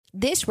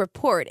This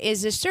report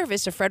is a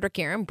service of Frederick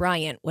Aaron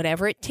Bryant.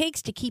 Whatever it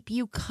takes to keep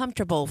you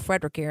comfortable,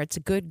 Frederick Aaron's a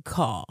good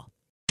call.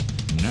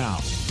 Now,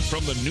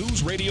 from the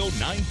News Radio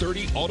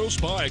 930 Auto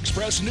Spa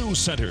Express News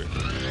Center,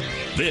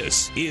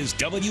 this is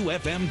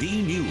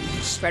WFMD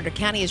News. Frederick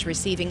County is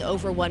receiving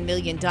over $1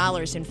 million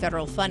in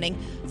federal funding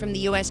from the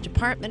U.S.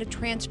 Department of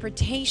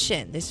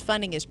Transportation. This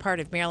funding is part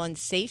of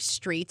Maryland's Safe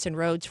Streets and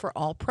Roads for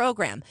All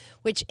program,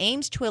 which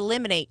aims to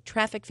eliminate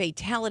traffic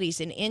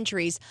fatalities and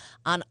injuries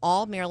on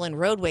all Maryland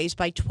roadways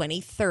by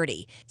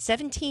 2030.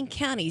 17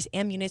 counties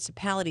and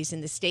municipalities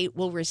in the state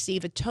will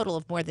receive a total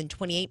of more than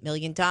 $28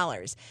 million.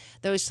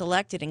 Those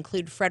selected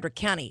include Frederick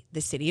County,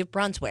 the city of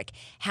Brunswick,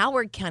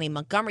 Howard County,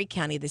 Montgomery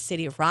County, the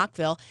city of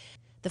Rockville.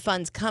 The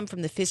funds come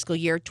from the fiscal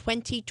year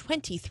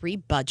 2023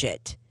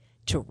 budget.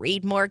 To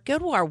read more, go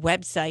to our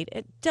website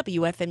at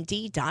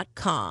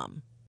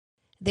WFMD.com.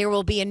 There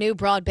will be a new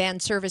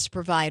broadband service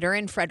provider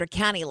in Frederick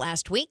County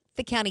last week.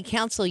 The county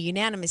council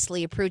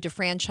unanimously approved a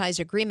franchise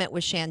agreement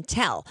with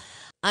Chantel.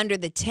 Under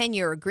the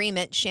 10-year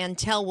agreement,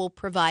 Chantel will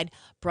provide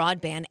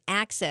broadband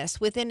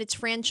access within its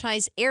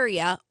franchise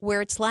area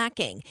where it's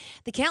lacking.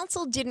 The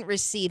council didn't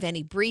receive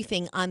any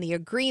briefing on the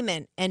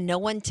agreement, and no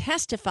one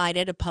testified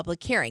at a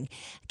public hearing.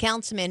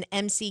 Councilman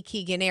M.C.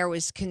 Keegan-Air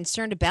was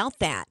concerned about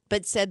that,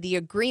 but said the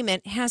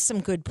agreement has some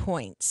good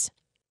points.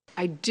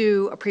 I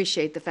do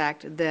appreciate the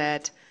fact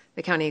that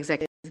the county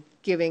executive is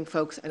giving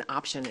folks an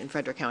option in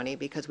Frederick County,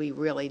 because we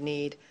really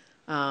need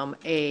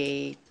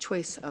a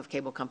choice of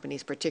cable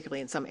companies,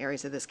 particularly in some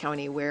areas of this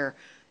county where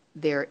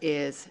there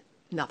is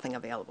nothing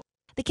available.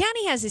 The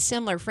county has a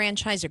similar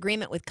franchise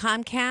agreement with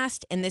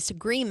Comcast, and this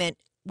agreement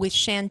with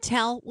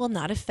Chantel will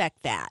not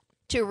affect that.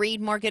 To read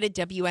more, go to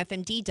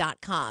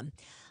WFMD.com.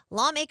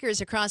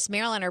 Lawmakers across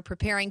Maryland are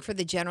preparing for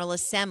the General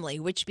Assembly,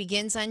 which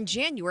begins on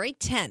January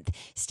 10th.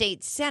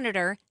 State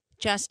Senator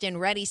Justin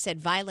Reddy said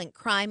violent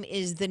crime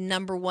is the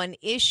number one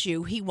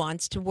issue he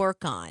wants to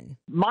work on.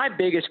 My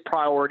biggest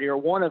priority, or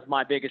one of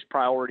my biggest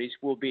priorities,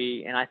 will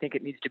be, and I think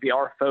it needs to be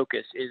our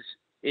focus,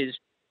 is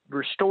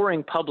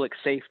restoring public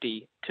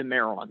safety to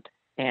Maryland.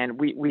 And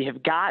we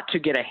have got to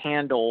get a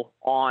handle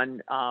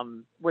on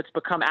what's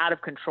become out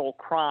of control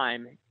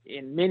crime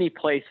in many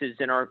places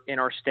in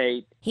our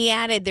state. He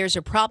added there's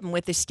a problem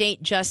with the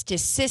state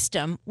justice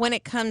system when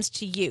it comes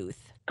to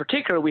youth.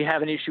 Particularly, we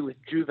have an issue with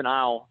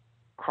juvenile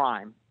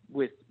crime,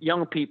 with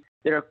young people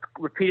that are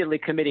repeatedly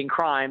committing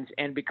crimes.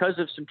 And because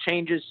of some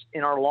changes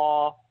in our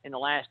law in the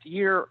last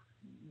year,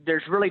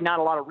 there's really not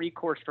a lot of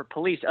recourse for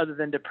police other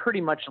than to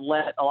pretty much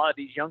let a lot of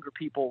these younger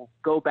people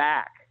go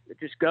back,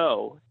 just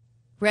go.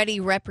 Reddy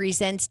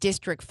represents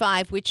District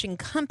 5, which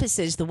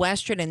encompasses the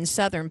western and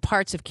southern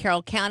parts of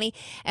Carroll County,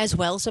 as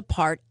well as a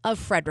part of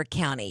Frederick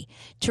County.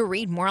 To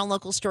read more on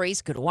local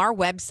stories, go to our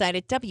website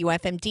at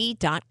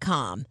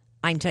WFMD.com.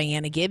 I'm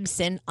Diana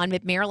Gibson on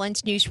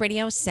Mid-Maryland's News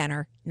Radio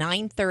Center,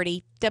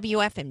 930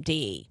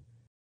 WFMD.